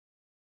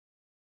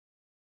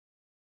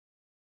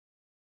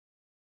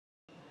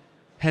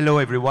Hello,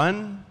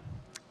 everyone.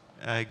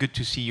 Good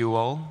to see you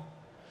all.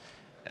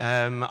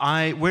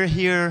 We're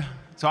here,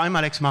 so I'm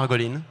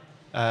Margoline.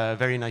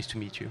 Very nice to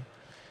meet you.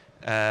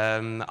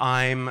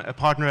 I'm a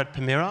partner at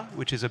Permira,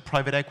 which is a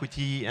private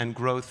equity and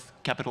growth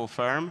capital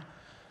firm.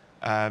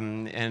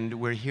 And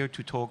we're here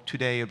to talk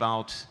today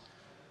about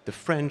the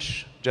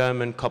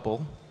French-German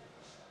couple,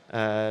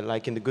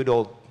 like in the good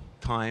old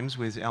times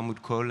with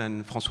Helmut Kohl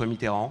and François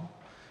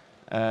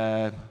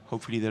Mitterrand.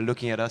 Hopefully they're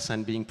looking at us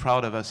and being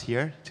proud of us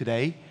here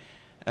today.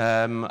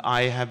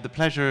 I have the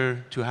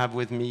pleasure to have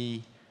with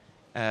me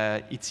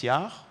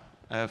Itziar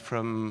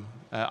from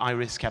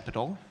Iris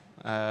Capital,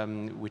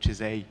 which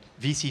is a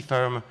VC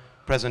firm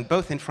present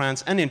both in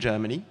France and in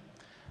Germany,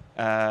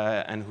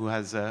 and who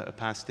has a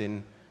past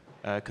in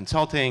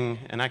consulting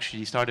and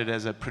actually started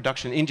as a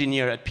production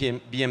engineer at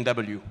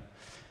BMW.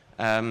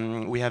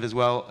 We have as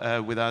well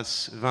with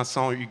us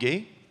Vincent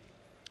Huguet,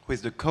 who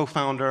is the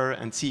co-founder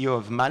and CEO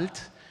of MALT,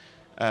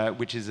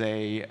 which is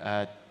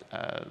a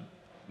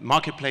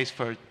marketplace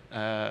for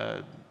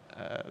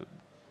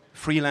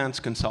freelance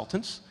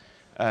consultants,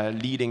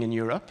 leading in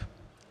Europe.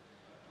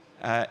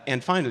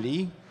 And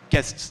finally,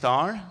 guest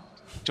star,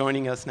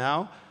 joining us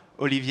now,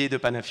 Olivier de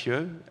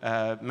Panafieu,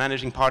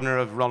 managing partner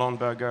of Roland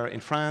Berger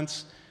in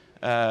France,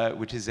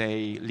 which is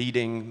a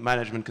leading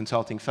management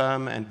consulting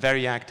firm and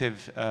very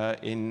active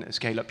in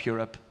Scale Up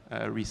Europe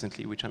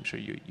recently, which I'm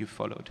sure you've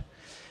followed.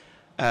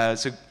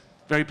 So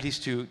very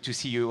pleased to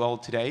see you all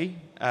today.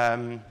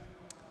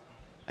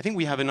 I think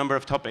we have a number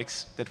of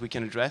topics that we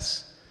can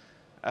address.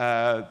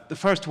 The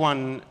first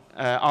one,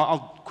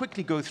 I'll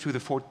quickly go through the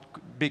 4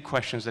 big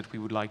questions that we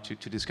would like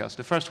to discuss.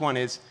 The first one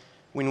is,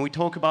 when we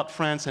talk about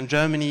France and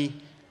Germany,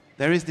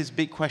 there is this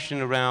big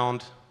question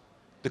around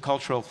the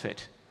cultural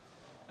fit.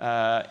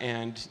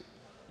 And,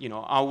 you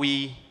know, are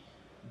we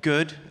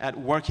good at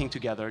working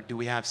together? Do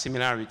we have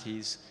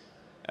similarities?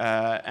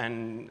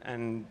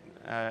 And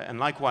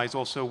likewise,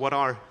 also, what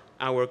are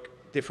our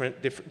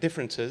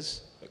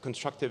differences,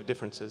 constructive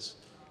differences?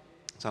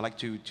 So I'd like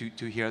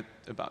to hear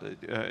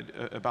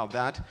about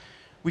that.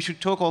 We should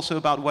talk also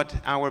about what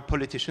our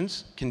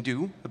politicians can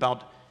do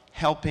about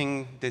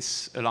helping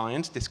this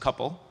alliance, this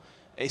couple,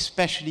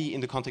 especially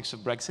in the context of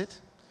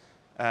Brexit.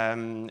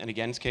 And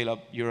again, Scale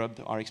Up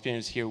Europe, our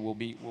experience here will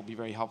be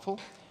very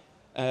helpful.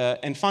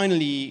 And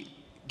finally,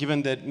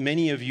 given that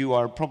many of you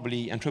are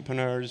probably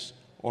entrepreneurs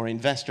or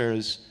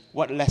investors,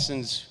 what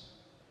lessons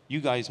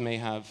you guys may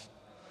have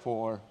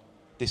for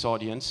this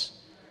audience.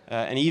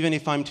 And even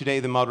if I'm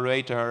today the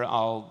moderator,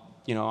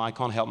 I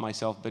can't help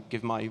myself but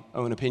give my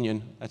own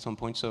opinion at some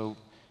point, so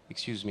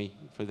excuse me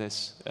for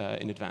this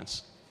in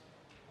advance.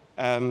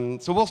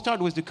 So we'll start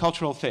with the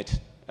cultural fit.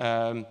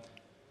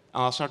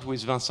 I'll start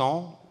with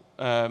Vincent.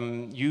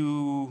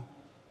 You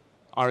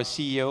are a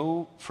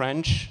CEO,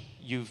 French.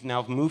 You've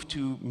now moved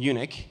to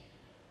Munich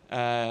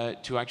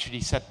to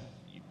actually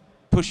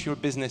push your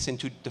business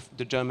into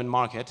the German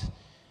market.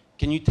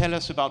 Can you tell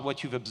us about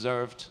what you've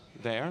observed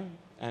there?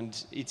 And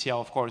Itziar,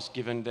 of course,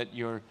 given that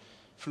you're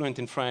fluent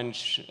in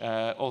French,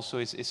 also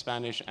is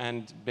Spanish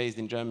and based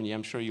in Germany,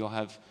 I'm sure you'll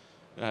have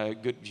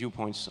good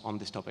viewpoints on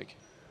this topic.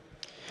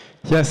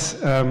 Yes,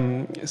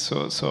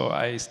 so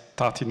I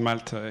started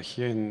MALT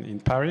here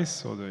in Paris,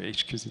 so the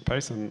HQ is in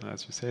Paris, and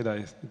as you said,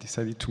 I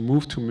decided to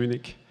move to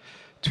Munich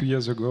 2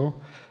 years ago.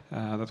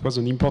 That was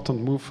an important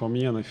move for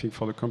me and I think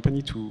for the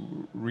company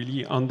to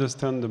really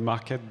understand the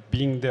market,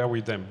 being there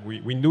with them.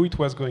 We knew it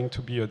was going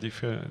to be a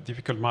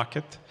difficult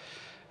market,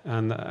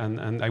 and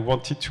I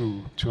wanted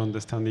to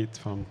understand it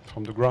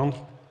from the ground.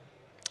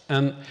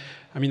 And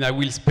I mean, I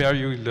will spare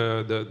you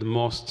the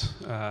most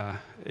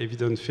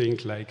evident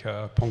things like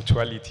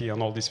punctuality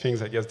and all these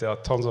things. I guess there are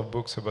tons of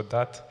books about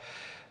that.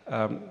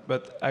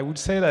 But I would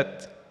say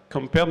that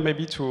compared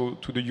maybe to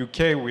the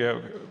UK, where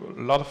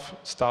a lot of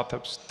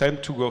startups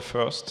tend to go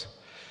first,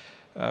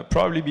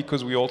 probably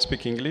because we all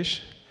speak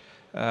English.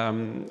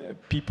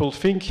 People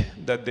think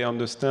that they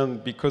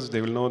understand because they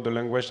will know the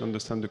language,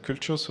 understand the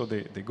culture, so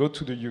they go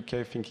to the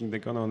UK thinking they're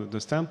going to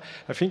understand.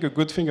 I think a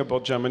good thing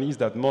about Germany is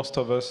that most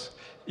of us,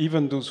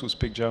 even those who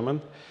speak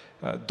German,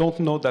 don't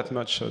know that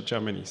much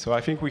Germany. So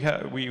I think we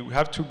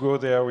have to go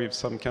there with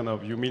some kind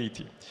of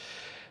humility.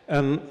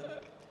 And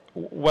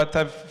what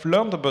I've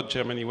learned about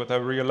Germany, what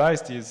I've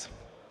realized is,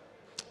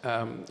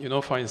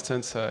 for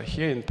instance,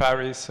 here in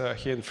Paris,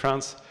 here in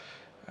France,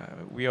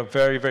 we are a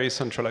very, very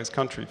centralized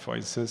country. For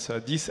instance,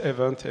 this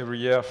event every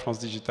year, France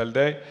Digital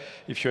Day,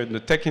 if you're in the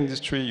tech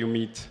industry, you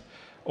meet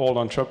all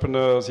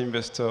entrepreneurs,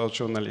 investors,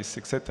 journalists,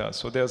 etc.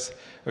 So there's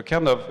a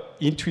kind of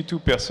intuitu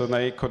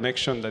personae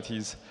connection that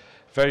is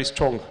very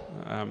strong.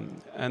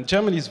 And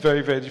Germany is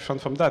very, very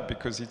different from that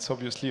because it's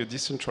obviously a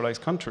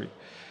decentralized country.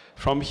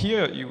 From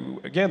here,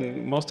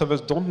 again, most of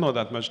us don't know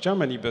that much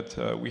Germany, but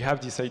we have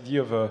this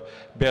idea of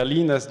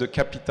Berlin as the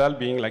capital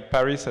being like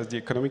Paris as the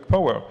economic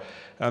power.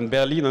 And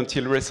Berlin,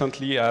 until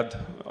recently, had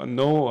and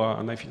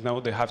I think now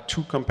they have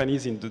 2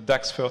 companies in the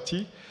DAX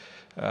 30.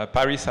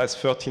 Paris has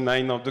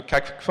 39 of the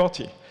CAC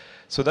 40.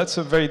 So that's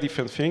a very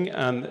different thing.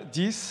 And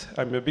this,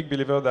 I'm a big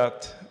believer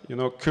that,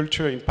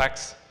 culture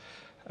impacts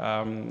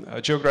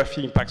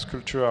Geography impacts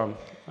culture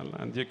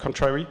and the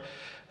contrary.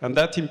 And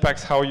that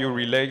impacts how you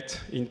relate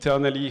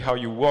internally, how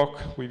you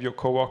work with your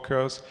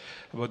coworkers.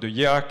 About the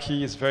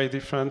hierarchy is very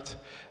different,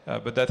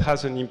 but that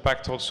has an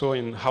impact also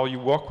in how you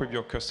work with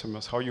your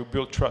customers, how you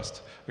build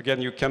trust.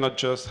 Again, you cannot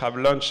just have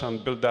lunch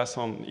and build that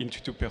on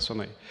into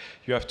personae.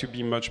 You have to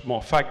be much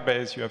more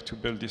fact-based, you have to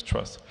build this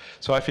trust.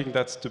 So I think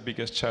that's the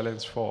biggest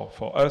challenge for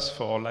us,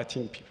 for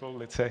Latin people,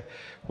 let's say,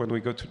 when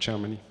we go to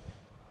Germany.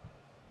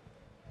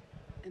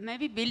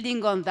 Maybe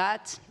building on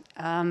that,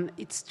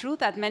 it's true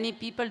that many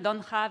people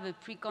don't have a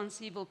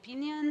preconceived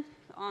opinion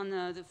on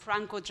the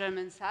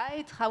Franco-German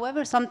side.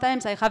 However,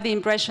 sometimes I have the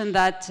impression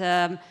that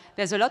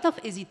there's a lot of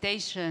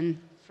hesitation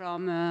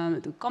from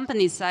the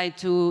company side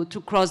to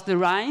cross the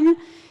Rhine.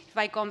 If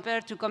I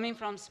compare to coming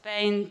from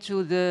Spain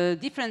to the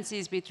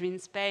differences between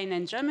Spain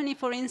and Germany,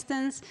 for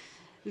instance,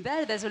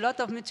 there's a lot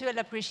of mutual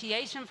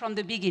appreciation from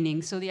the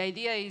beginning. So the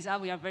idea is,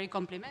 we are very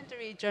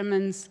complementary.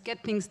 Germans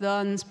get things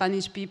done,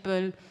 Spanish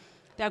people,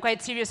 they are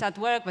quite serious at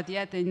work, but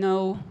yet they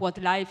know what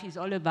life is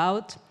all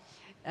about.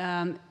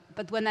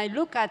 But when I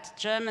look at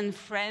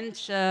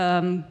German-French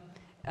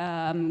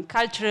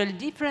cultural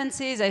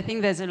differences, I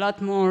think there's a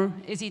lot more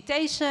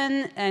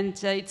hesitation,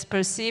 and it's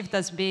perceived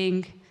as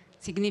being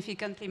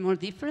significantly more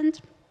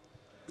different.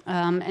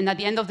 And at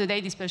the end of the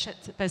day, this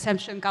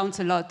perception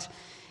counts a lot.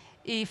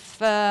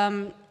 If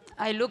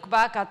I look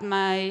back at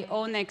my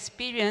own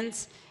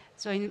experience,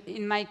 so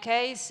in my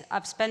case,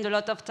 I've spent a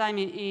lot of time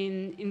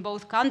in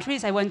both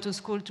countries. I went to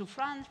school to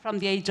France from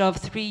the age of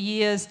 3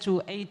 years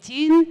to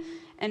 18,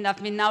 and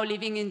I've been now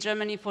living in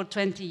Germany for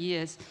 20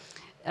 years.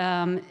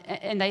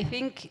 And I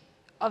think,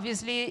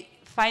 obviously,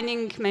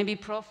 finding maybe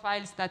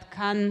profiles that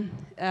can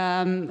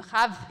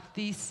have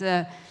this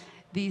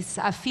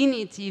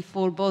affinity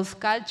for both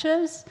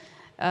cultures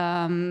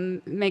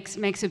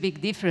makes a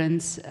big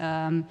difference.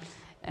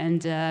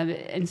 And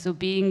so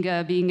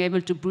being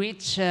able to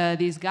bridge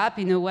this gap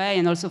in a way,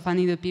 and also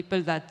finding the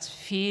people that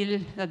feel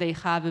that they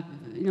have,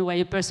 in a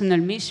way, a personal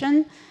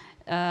mission,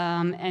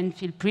 and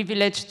feel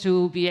privileged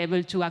to be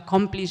able to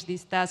accomplish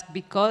this task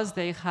because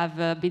they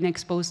have been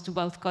exposed to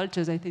both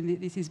cultures. I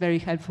think this is very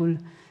helpful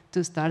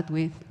to start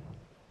with.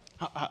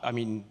 I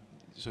mean,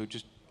 so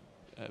just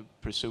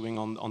pursuing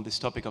on this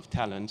topic of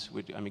talent,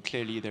 I mean,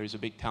 clearly there is a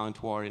big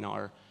talent war in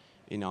our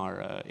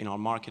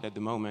market at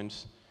the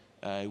moment.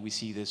 We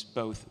see this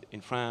both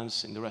in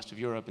France, in the rest of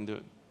Europe,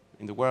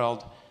 in the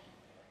world.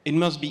 It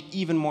must be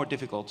even more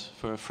difficult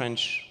for a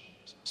French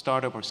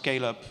startup or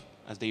scale-up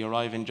as they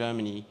arrive in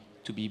Germany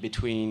to be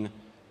between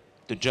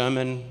the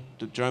German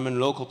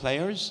local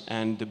players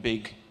and the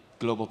big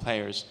global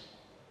players.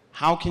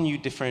 How can you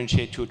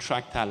differentiate to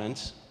attract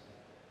talent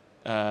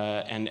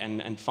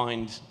and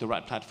find the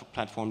right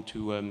platform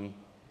to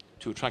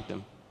attract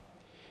them?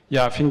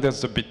 Yeah, I think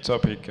that's the big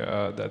topic.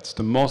 That's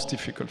the most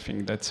difficult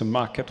thing. That's a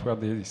market where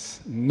there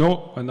is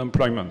no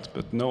unemployment,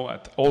 but no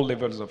at all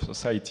levels of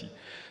society.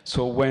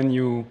 So when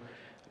you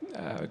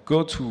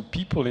go to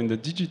people in the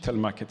digital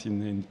market,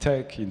 in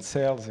tech, in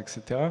sales,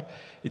 etc.,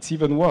 it's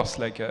even worse.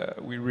 Like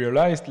we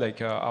realized,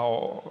 like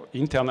our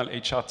internal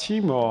HR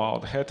team or our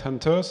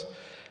headhunters,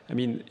 I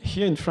mean,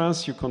 here in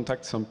France, you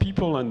contact some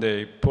people and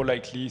they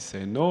politely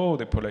say no.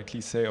 They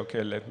politely say,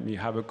 okay, let me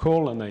have a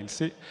call and I'll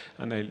see,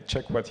 and I'll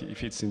check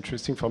if it's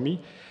interesting for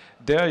me.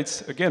 There,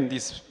 it's again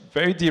this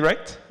very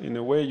direct, in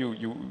a way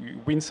you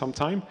win some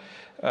time,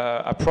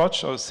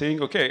 approach of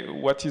saying, okay,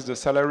 what is the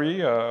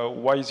salary?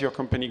 Why is your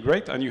company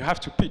great? And you have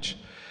to pitch.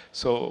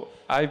 So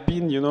I've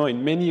been,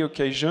 in many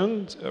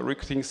occasions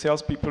recruiting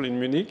salespeople in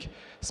Munich.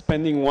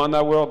 Spending 1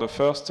 hour, the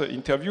first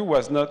interview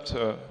was not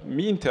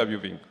me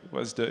interviewing,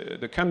 was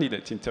the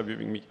candidate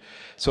interviewing me.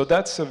 So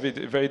that's a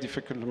very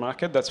difficult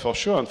market, that's for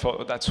sure.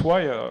 And that's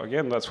why,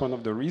 again, that's one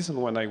of the reasons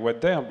when I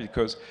went there,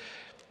 because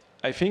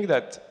I think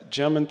that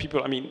German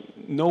people, I mean,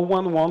 no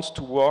one wants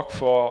to work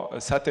for a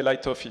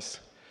satellite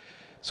office.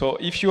 So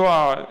if you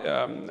are,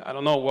 I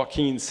don't know,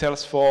 working in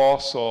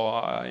Salesforce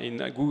or in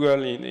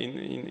Google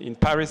in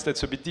Paris,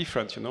 that's a bit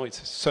different.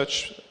 It's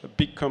such a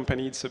big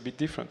company, it's a bit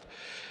different.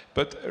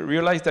 But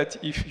realize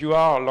that if you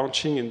are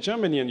launching in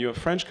Germany and you're a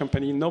French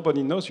company,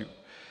 nobody knows you.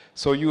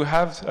 So you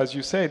have, as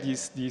you said,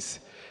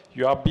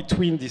 you are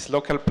between these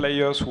local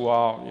players who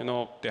are,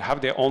 they have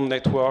their own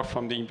network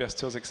from the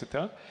investors,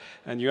 etc.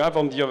 And you have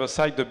on the other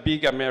side the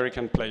big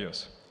American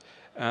players.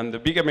 And the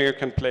big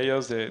American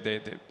players,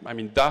 I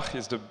mean, DACH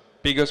is the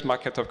biggest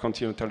market of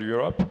continental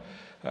Europe.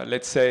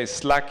 Let's say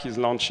Slack is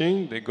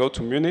launching, they go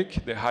to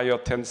Munich, they hire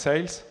 10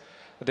 sales.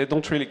 They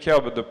don't really care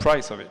about the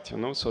price of it,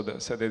 So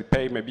they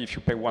pay, maybe if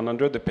you pay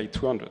 100, they pay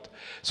 200.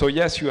 So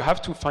yes, you have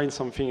to find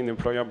something in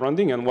employer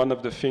branding, and one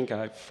of the things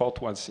I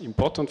thought was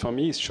important for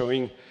me is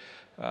showing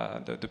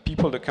the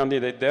people, the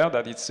candidate there,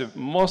 that it's the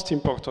most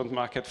important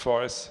market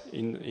for us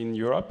in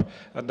Europe,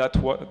 and that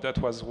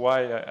was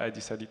why I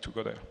decided to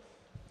go there.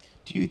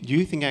 Do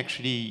you think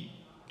actually,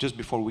 just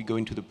before we go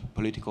into the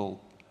political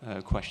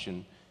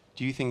question,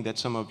 do you think that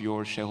some of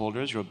your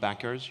shareholders, your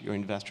backers, your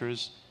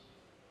investors,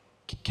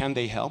 can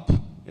they help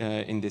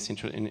in this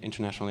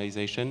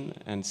internationalization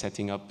and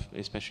setting up,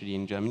 especially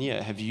in Germany.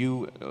 Have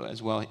you,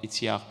 as well,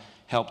 Itziar,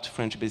 helped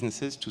French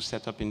businesses to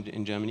set up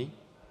in Germany?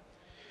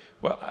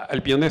 Well, I'll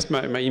be honest,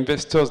 my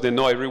investors, they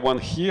know everyone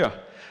here,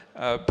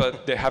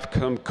 but they have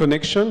some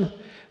connection.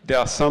 There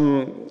are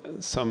some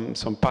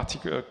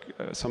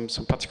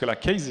particular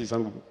cases,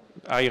 and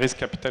high-risk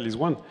capital is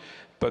one,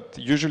 but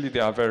usually they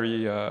are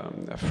very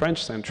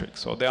French-centric.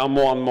 So they are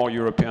more and more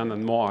European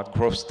and more at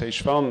growth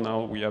stage fund.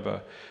 Now we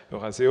have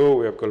Euraseo,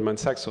 we have Goldman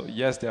Sachs, so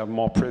yes, they have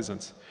more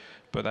presence.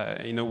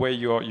 But in a way,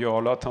 you're a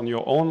lot on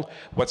your own.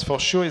 What's for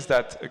sure is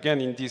that,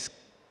 again, in this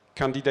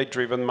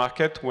candidate-driven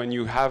market, when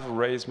you have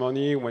raised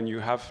money, when you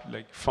have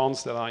like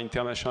funds that are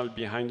international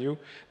behind you,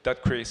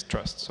 that creates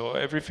trust. So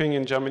everything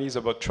in Germany is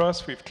about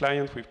trust with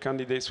clients, with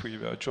candidates,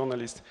 with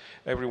journalists.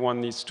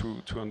 Everyone needs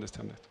to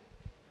understand that.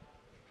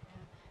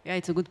 Yeah,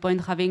 it's a good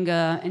point. Having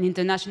an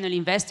international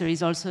investor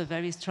is also a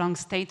very strong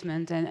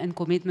statement and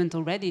commitment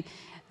already.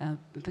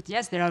 But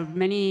yes, there are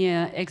many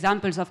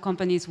examples of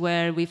companies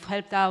where we've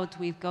helped out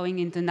with going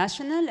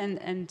international,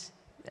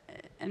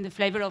 and the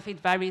flavor of it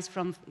varies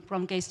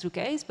from case to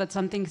case, but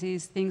some things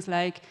is things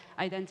like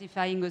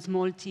identifying a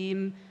small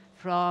team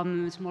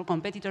from a small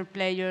competitor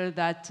player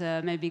that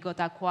maybe got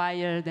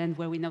acquired, and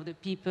where we know the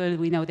people,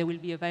 we know they will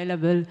be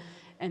available,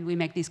 and we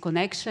make this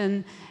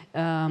connection,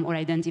 or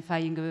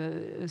identifying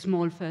a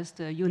small first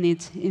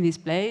unit in this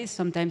place.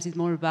 Sometimes it's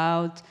more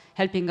about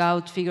helping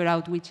out, figure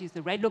out which is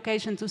the right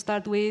location to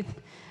start with,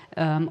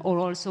 or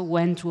also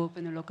when to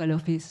open a local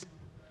office.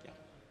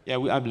 Yeah,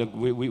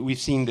 we've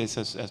seen this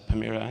as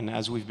Permira, and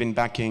as we've been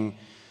backing,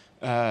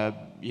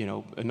 you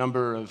know, a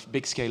number of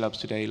big scale-ups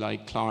today,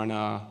 like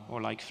Klarna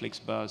or like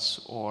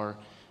Flixbus or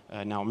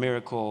now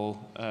Miracle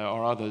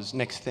or others,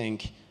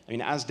 NextThink. I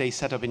mean, as they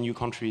set up in new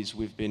countries,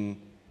 we've been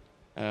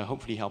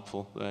hopefully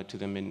helpful to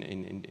them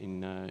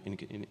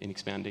in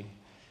expanding.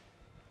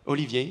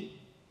 Olivier,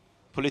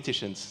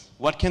 politicians,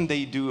 what can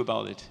they do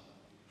about it?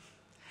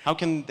 How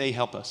can they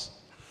help us?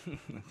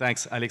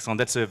 Thanks,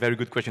 Alexandre. That's a very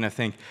good question, I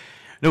think.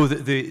 No,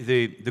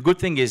 the good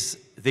thing is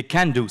they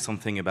can do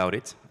something about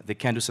it. They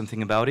can do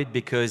something about it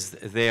because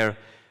they're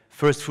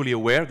first fully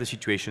aware of the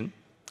situation.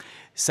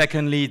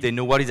 Secondly, they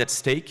know what is at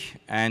stake.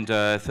 And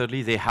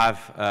thirdly, they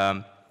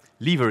have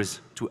levers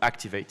to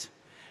activate.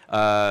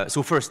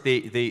 So first,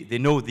 they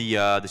know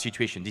the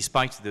situation.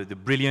 Despite the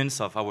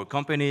brilliance of our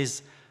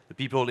companies, the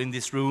people in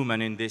this room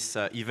and in this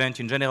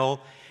event in general,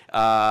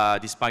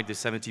 despite the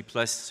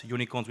 70+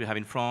 unicorns we have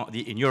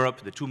in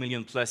Europe, the 2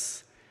 million+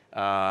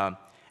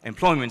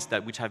 employments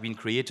which have been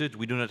created,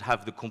 we do not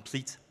have the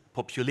complete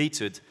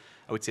populated,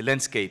 I would say,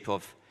 landscape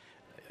of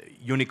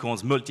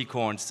unicorns,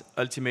 multicorns,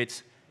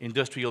 ultimate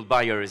industrial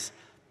buyers,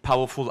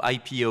 powerful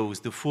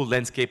IPOs, the full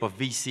landscape of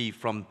VC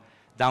from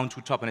down to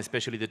top, and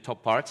especially the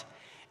top part.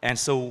 And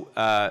so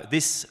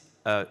this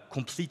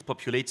complete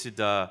populated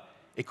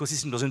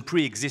ecosystem doesn't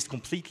pre-exist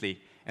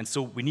completely. And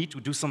so we need to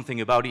do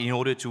something about it in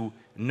order to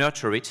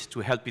nurture it,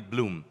 to help it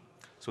bloom.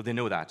 So they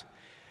know that.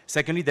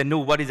 Secondly, they know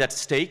what is at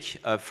stake.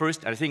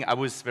 First, I think I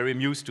was very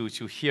amused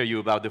to hear you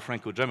about the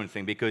Franco-German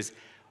thing, because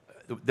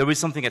there is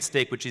something at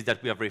stake, which is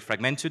that we are very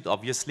fragmented,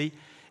 obviously.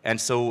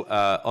 And so,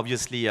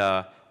 obviously,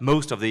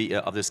 most of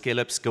the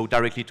scale-ups go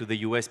directly to the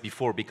US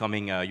before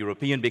becoming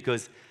European,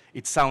 because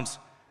it sounds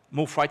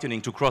more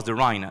frightening to cross the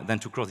Rhine than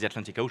to cross the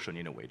Atlantic Ocean,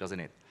 in a way, doesn't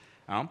it?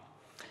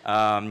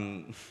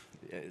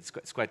 It's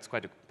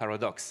quite a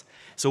paradox.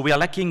 So we are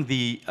lacking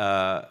the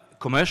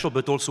commercial,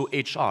 but also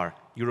HR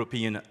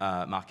European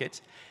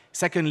market.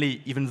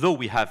 Secondly, even though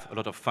we have a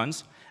lot of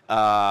funds,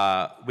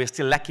 we're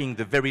still lacking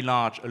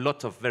a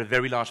lot of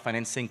very large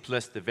financing,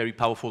 plus the very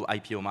powerful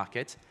IPO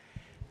market.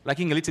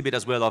 Lacking a little bit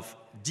as well of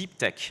deep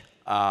tech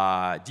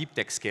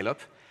scale-up,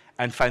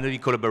 and finally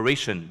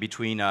collaboration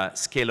between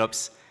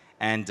scale-ups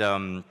and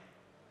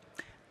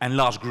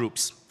large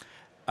groups.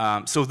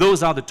 So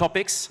those are the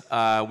topics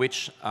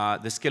which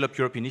the Scale Up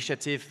Europe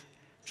initiative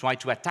tried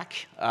to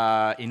attack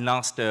in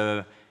last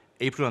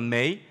April and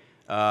May.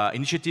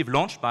 Initiative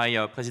launched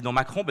by President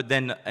Macron, but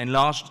then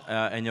enlarged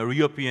in a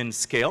European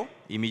scale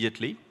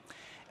immediately,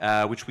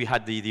 which we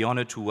had the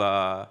honor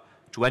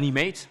to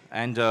animate.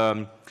 And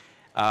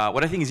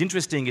what I think is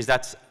interesting is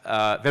that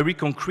very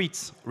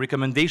concrete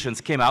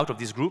recommendations came out of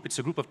this group. It's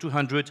a group of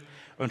 200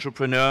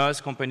 entrepreneurs,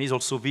 companies,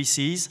 also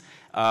VCs.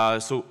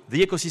 So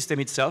the ecosystem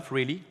itself,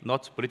 really,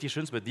 not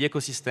politicians, but the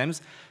ecosystems,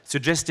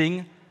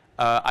 suggesting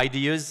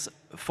ideas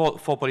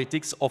for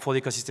politics or for the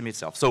ecosystem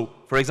itself. So,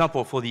 for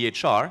example, for the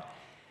HR,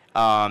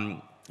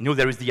 you know,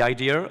 there is the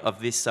idea of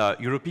this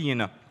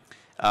European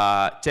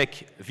tech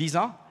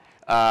visa,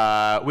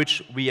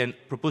 which we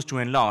propose to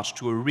enlarge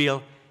to a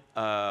real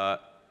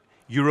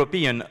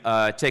European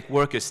tech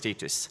worker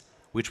status,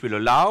 which will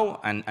allow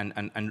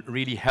and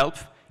really help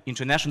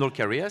international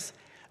careers,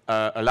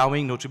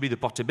 allowing notably the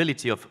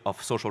portability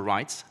of social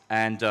rights,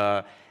 and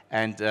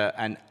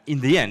in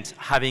the end,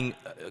 having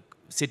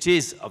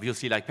cities,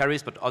 obviously like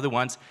Paris, but other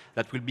ones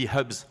that will be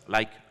hubs,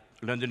 like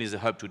London is a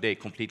hub today,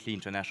 completely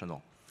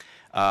international.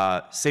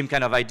 Same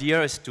kind of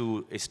idea is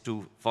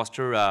to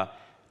foster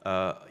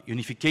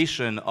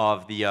unification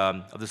of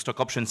the stock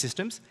option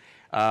systems.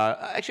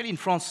 Actually, in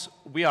France,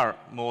 we are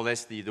more or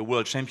less the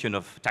world champion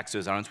of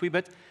taxes, aren't we?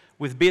 But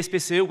with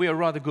BSPCE, we are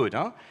rather good.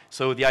 Huh?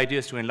 So the idea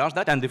is to enlarge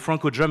that, and the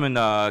Franco-German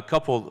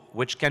couple,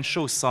 which can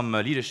show some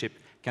leadership,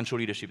 can show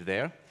leadership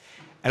there.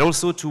 And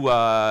also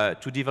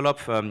to develop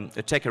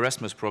a Tech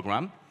Erasmus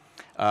program.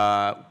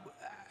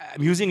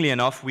 Amusingly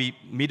enough, we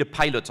made a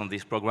pilot on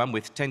this program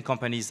with 10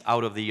 companies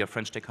out of the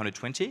French Tech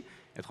 120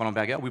 at Roland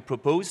Berger. We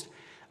proposed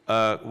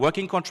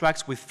working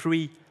contracts with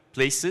 3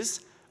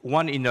 places,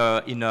 one in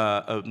a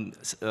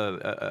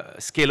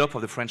scale-up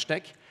of the French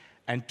tech,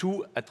 and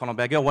 2 at Roland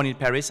Berger, one in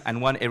Paris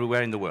and one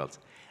everywhere in the world.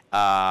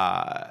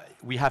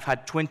 We have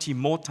had 20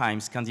 more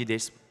times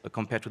candidates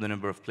compared to the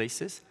number of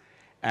places.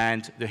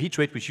 And the hit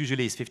rate, which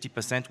usually is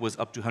 50%, was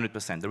up to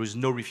 100%. There was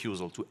no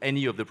refusal to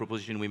any of the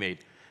propositions we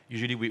made.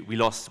 Usually we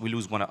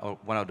lose one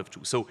out of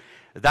 2. So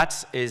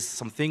that is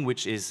something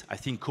which is, I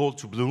think, called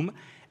to bloom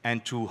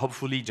and to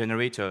hopefully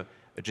generate a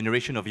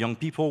generation of young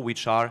people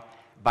which are,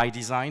 by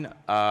design,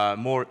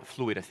 more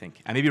fluid, I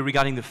think. And maybe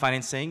regarding the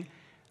financing,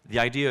 the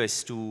idea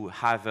is to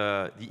have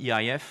the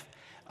EIF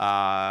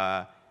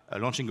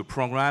launching a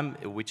program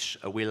which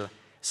will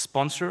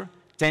sponsor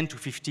 10 to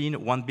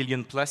 15, 1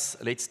 billion plus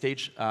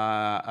late-stage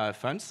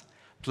funds,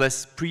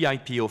 plus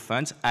pre-IPO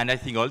funds, and I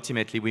think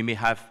ultimately we may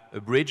have a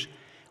bridge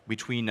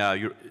between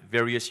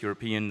various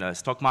European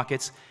stock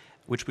markets,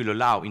 which will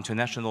allow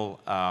international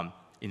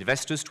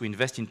investors to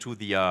invest into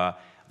the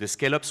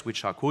scale-ups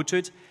which are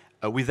quoted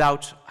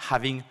without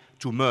having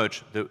to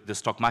merge the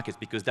stock markets,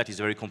 because that is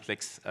a very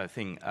complex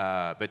thing.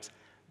 But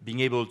being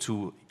able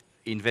to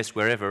invest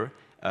wherever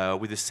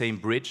with the same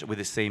bridge, with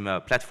the same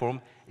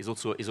platform, is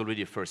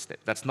already a first step.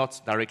 That's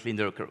not directly in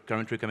the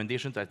current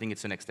recommendations. I think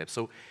it's the next step.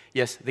 So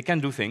yes, they can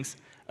do things.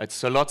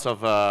 It's a lot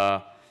of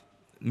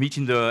meat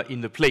in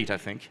the plate, I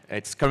think.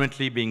 It's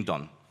currently being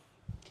done.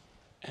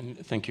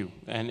 And thank you.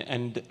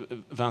 And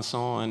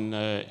Vincent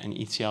and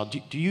Itziar,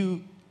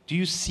 do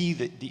you see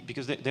that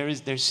because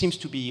there seems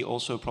to be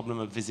also a problem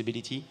of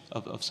visibility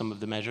of some of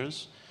the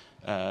measures.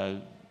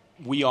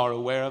 We are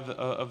aware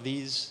of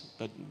these,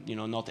 but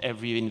not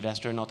every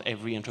investor, not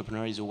every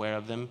entrepreneur is aware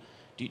of them.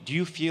 Do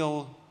you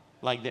feel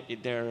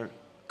like they're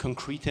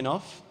concrete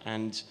enough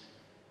and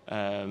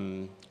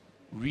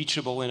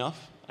reachable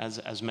enough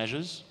as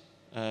measures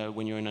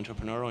when you're an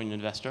entrepreneur or an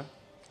investor?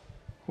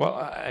 Well,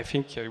 I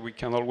think we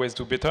can always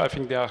do better. I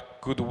think they are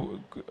good.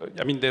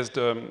 I mean, there's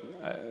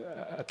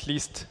at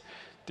least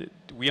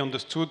we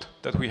understood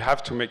that we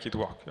have to make it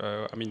work.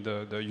 I mean,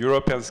 the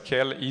European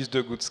scale is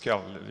the good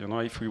scale.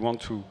 If we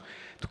want to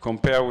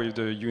compare with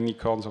the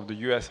unicorns of the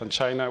US and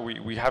China,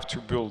 we have to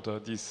build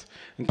this,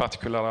 in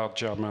particular, our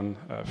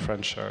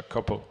German-French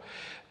couple.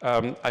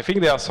 I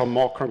think there are some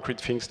more concrete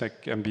things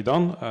that can be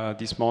done.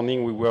 This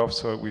morning, we were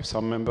also with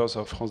some members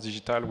of France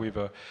Digital with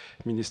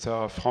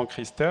Minister Franck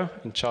Riester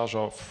in charge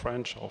of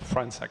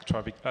France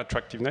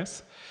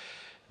attractiveness.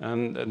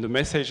 And the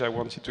message I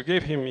wanted to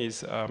give him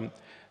is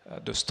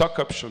the stock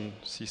option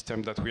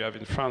system that we have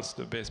in France,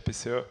 the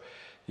BSPCE,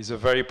 is a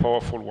very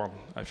powerful one.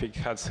 I think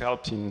it has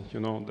helped in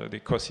the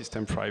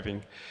ecosystem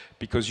thriving,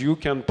 because you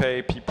can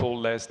pay people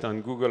less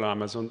than Google or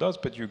Amazon does,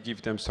 but you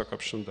give them stock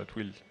options that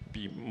will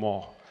be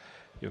more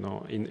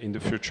in the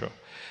future.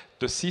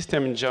 The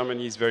system in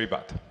Germany is very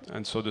bad.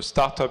 And so the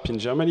startup in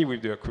Germany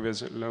with the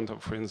equivalent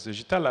of France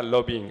Digital are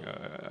lobbying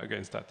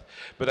against that.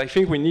 But I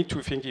think we need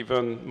to think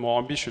even more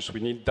ambitious.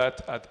 We need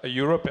that at a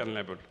European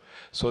level.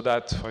 So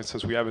that, for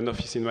instance, we have an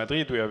office in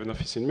Madrid, we have an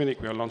office in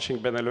Munich, we are launching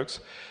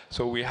Benelux.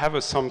 So we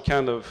have some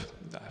kind of,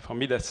 for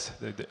me that's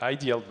the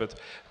ideal, but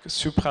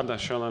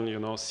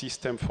supranational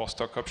system for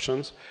stock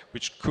options,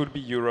 which could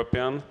be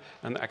European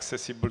and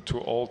accessible to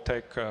all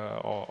tech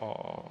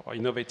or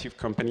innovative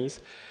companies.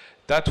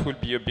 That will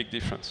be a big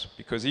difference,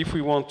 because if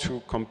we want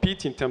to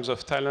compete in terms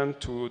of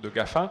talent to the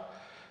GAFA,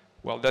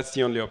 well, that's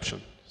the only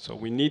option. So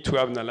we need to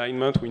have an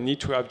alignment. We need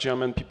to have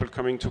German people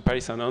coming to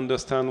Paris and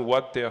understand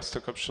what their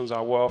stock options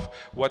are worth,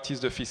 what is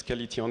the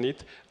fiscality on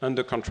it, and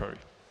the contrary.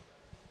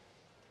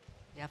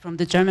 Yeah, from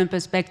the German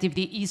perspective,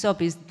 the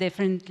ESOP is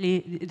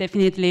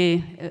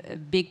definitely a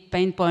big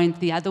pain point.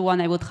 The other one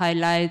I would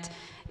highlight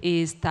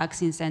is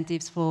tax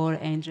incentives for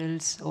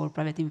angels or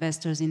private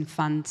investors in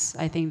funds.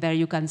 I think there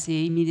you can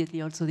see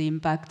immediately also the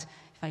impact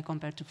if I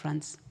compare to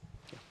France.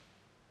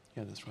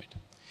 Yeah, that's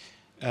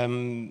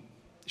right.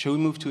 Shall we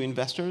move to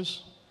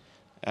investors?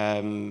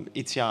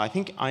 Itziar, I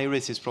think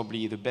IRIS is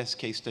probably the best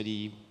case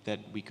study that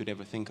we could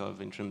ever think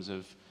of in terms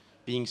of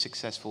being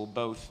successful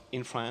both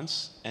in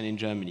France and in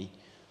Germany.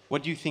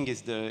 What do you think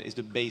is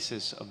the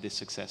basis of this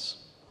success?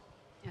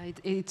 Yeah,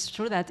 it's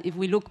true that if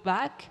we look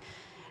back,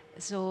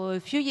 so a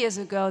few years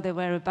ago, there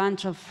were a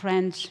bunch of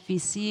French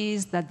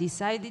VCs that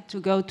decided to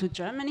go to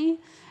Germany,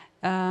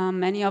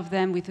 many of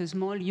them with a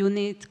small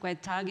unit,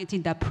 quite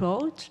targeted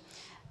approach.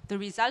 The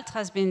result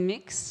has been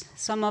mixed.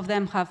 Some of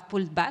them have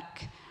pulled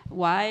back.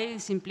 Why?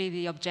 Simply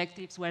the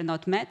objectives were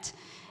not met.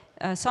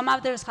 Some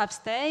others have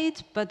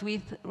stayed, but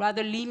with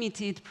rather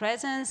limited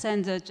presence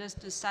and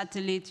just a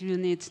satellite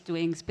unit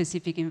doing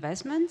specific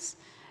investments.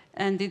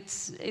 And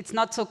it's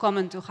not so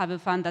common to have a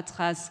fund that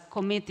has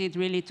committed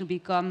really to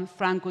become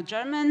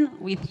Franco-German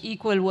with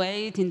equal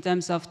weight in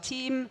terms of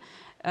team,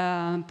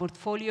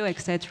 portfolio,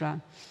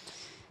 etc.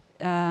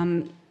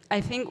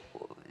 I think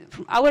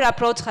our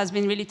approach has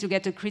been really to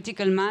get a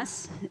critical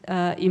mass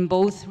in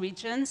both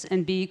regions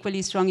and be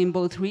equally strong in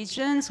both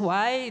regions.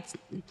 Why?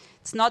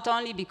 It's not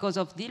only because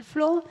of deal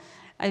flow.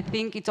 I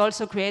think it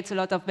also creates a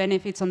lot of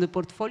benefits on the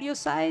portfolio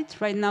side.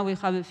 Right now we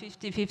have a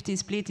 50-50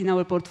 split in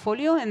our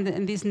portfolio,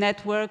 and this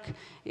network,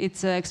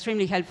 it's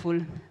extremely helpful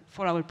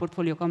for our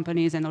portfolio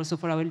companies and also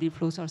for our deal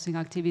flow sourcing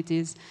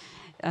activities.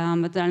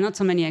 But there are not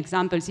so many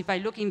examples. If I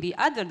look in the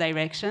other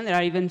direction, there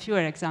are even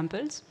fewer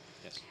examples.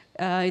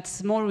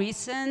 It's more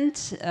recent.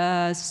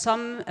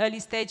 Some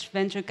early-stage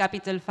venture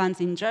capital funds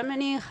in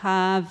Germany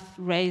have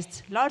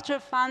raised larger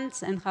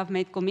funds and have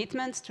made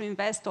commitments to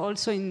invest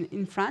also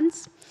in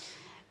France.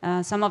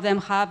 Some of them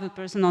have a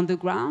person on the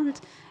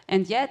ground,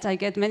 and yet I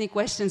get many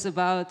questions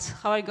about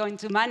how are we going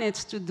to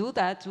manage to do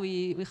that.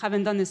 We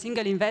haven't done a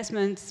single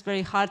investment. It's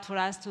very hard for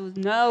us to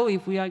know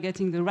if we are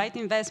getting the right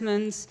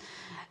investments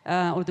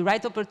or the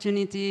right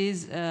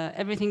opportunities.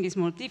 Everything is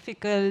more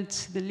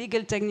difficult, the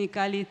legal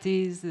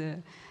technicalities, the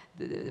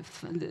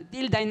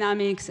deal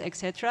dynamics,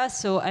 etc.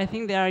 So I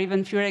think there are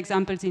even fewer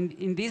examples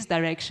in this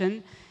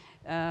direction.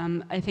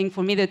 I think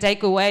for me the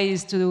takeaway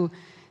is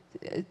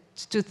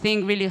to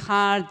think really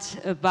hard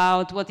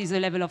about what is the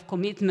level of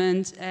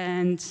commitment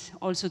and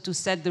also to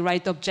set the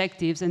right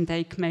objectives and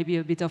take maybe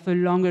a bit of a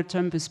longer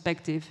term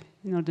perspective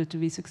in order to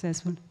be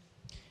successful.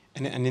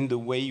 And in the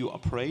way you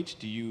operate,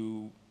 do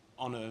you,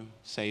 on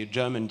say a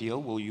German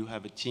deal, will you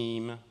have a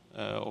team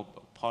or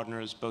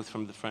partners both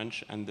from the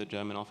French and the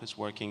German office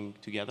working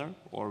together,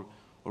 or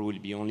will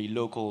it be only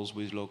locals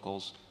with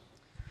locals?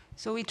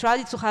 So we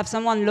try to have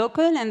someone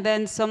local and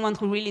then someone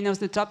who really knows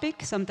the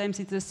topic. Sometimes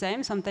it's the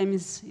same,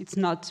 sometimes it's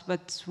not,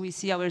 but we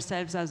see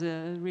ourselves as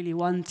a really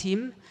one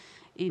team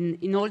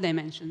in all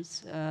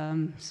dimensions.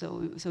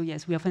 So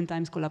yes, we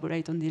oftentimes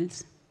collaborate on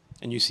deals.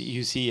 And you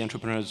see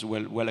entrepreneurs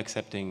well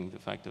accepting the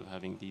fact of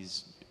having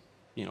these,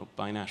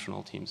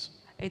 binational teams.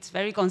 It's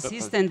very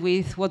consistent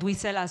with what we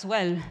sell as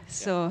well.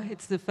 So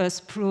it's the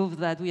first proof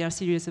that we are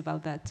serious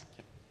about that.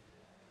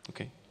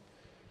 Okay.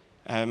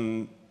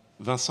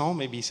 Vincent,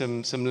 maybe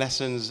some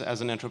lessons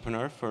as an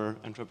entrepreneur for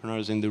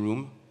entrepreneurs in the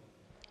room?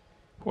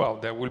 Well,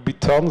 there will be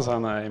tons,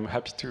 and I'm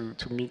happy to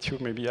meet you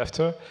maybe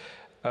after.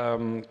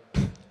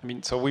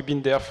 So we've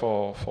been there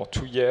for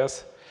 2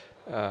 years.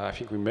 I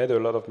think we made a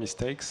lot of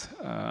mistakes,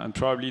 and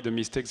probably the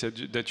mistakes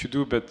that you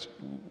do, but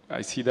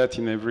I see that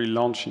in every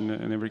launch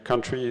in every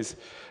country is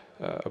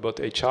about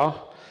HR.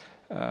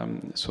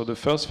 So the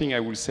first thing I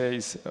will say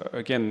is,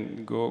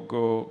 again,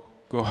 go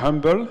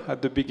humble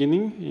at the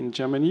beginning in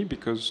Germany,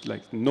 because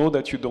know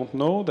that you don't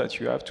know, that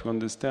you have to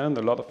understand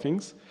a lot of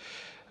things.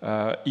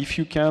 If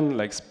you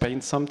can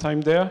spend some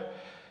time there,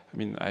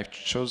 I've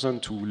chosen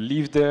to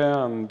live there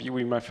and be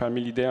with my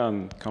family there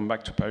and come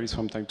back to Paris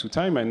from time to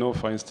time. I know,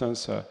 for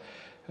instance,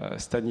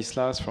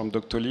 Stanislas from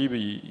Doctolib,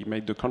 he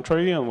made the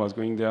contrary and was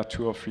going there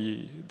 2 or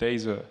 3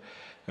 days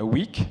a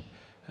week.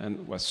 And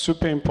it was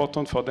super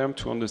important for them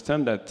to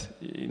understand that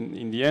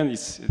in the end,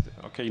 it's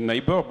okay,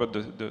 neighbor, but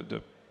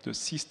the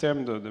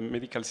system, the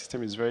medical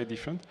system is very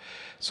different.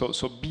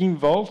 So be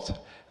involved,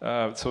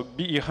 so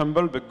be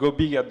humble, but go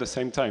big at the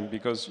same time,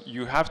 because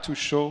you have to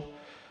show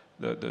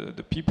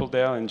the people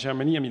there in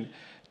Germany.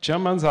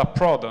 Germans are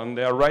proud, and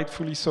they are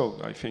rightfully so,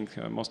 I think,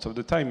 most of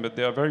the time, but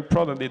they are very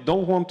proud, and they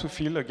don't want to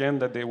feel, again,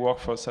 that they work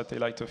for a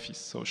satellite office.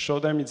 So show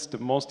them it's the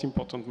most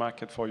important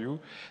market for you.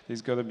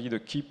 It's going to be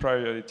the key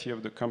priority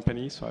of the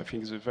company, so I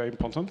think it's very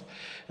important.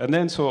 And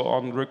then, so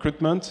on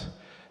recruitment,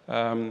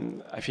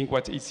 I think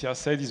what Itziar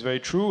said is very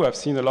true. I've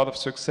seen a lot of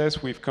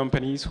success with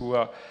companies who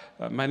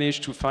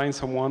managed to find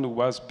someone who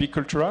was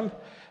bicultural,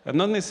 and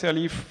not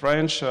necessarily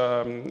French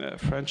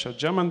or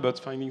German, but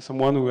finding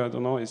someone who, I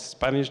don't know, is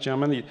Spanish,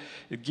 German.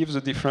 It gives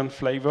a different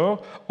flavor.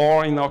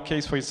 Or in our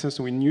case, for instance,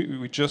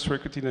 we just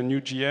recruited a new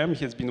GM.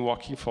 He has been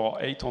working for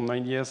 8 or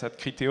 9 years at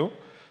Criteo.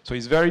 So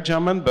he's very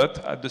German,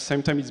 but at the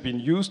same time, he's been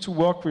used to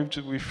work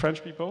with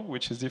French people,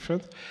 which is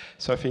different.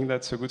 So I think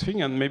that's a good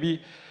thing. And maybe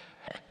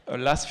a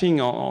last thing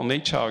on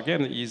HR,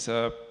 again, is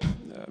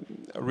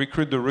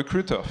recruit the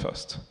recruiter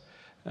first.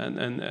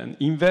 And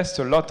invest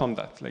a lot on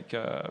that.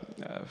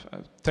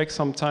 Take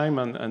some time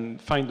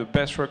and find the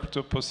best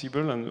recruiter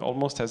possible, and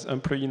almost as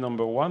employee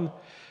number 1,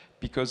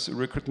 because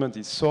recruitment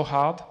is so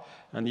hard,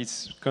 and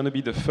it's going to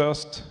be the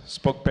first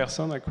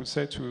spokesperson, I could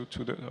say,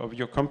 of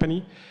your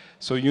company.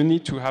 So you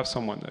need to have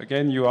someone.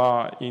 Again, you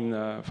are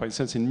for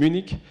instance, in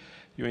Munich,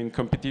 you're in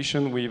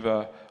competition with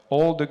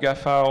all the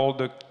GAFA, all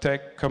the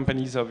tech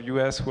companies of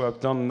US who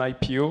have done an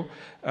IPO,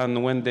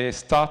 and when they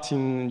start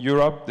in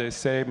Europe, they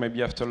say,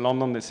 maybe after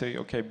London, they say,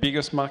 okay,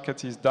 biggest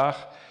market is DACH.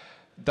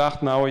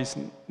 DACH now is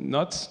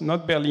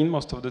not Berlin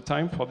most of the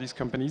time for these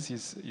companies,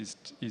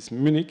 is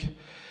Munich,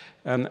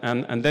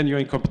 and then you're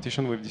in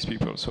competition with these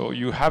people. So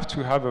you have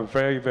to have a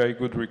very, very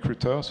good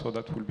recruiter, so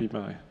that will be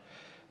my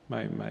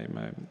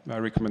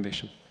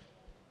recommendation.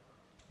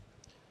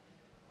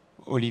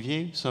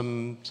 Olivier,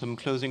 some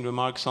closing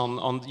remarks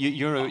on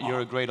you're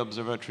a great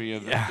observatory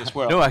of this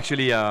world. No,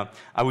 actually, I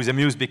was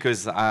amused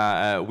because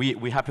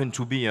we happen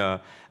to be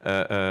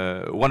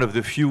one of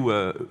the few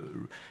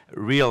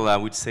real, I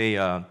would say,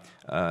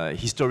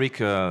 historic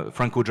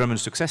Franco-German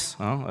success.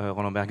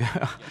 Roland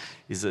Berger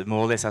is more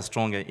or less as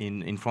strong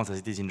in France as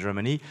it is in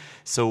Germany.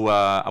 So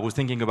I was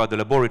thinking about the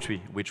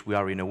laboratory, which we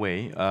are in a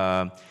way.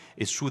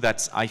 It's true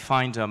that I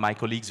find my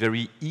colleagues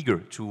very eager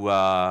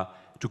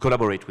to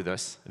collaborate with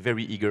us,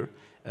 very eager,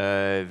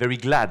 very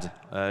glad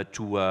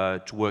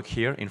to work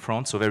here in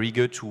France, so very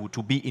eager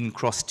to be in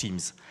cross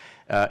teams.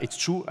 It's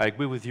true, I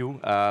agree with you,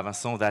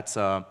 Vincent,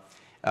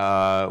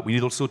 that we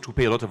need also to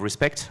pay a lot of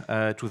respect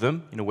to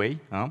them, in a way.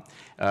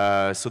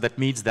 So that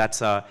means that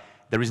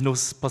there is no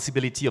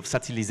possibility of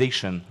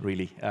satirization,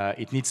 really.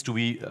 It needs to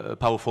be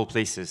powerful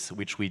places,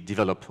 which we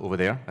develop over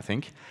there, I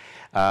think.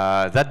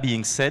 That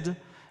being said,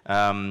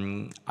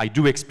 I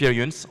do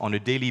experience on a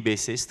daily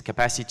basis the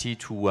capacity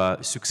to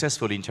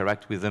successfully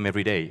interact with them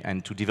every day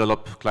and to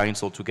develop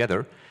clients all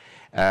together,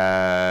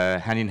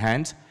 hand in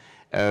hand,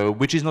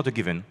 which is not a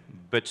given,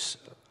 but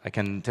I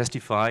can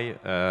testify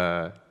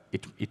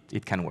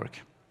it can work.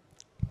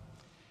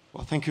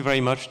 Well, thank you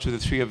very much to the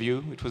three of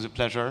you. It was a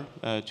pleasure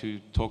to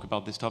talk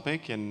about this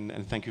topic,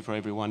 and thank you for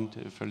everyone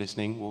for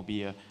listening. We'll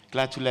be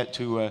glad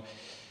to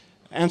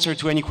answer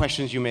to any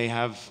questions you may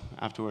have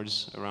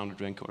afterwards around a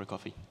drink or a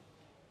coffee.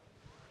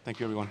 Thank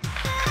you, everyone.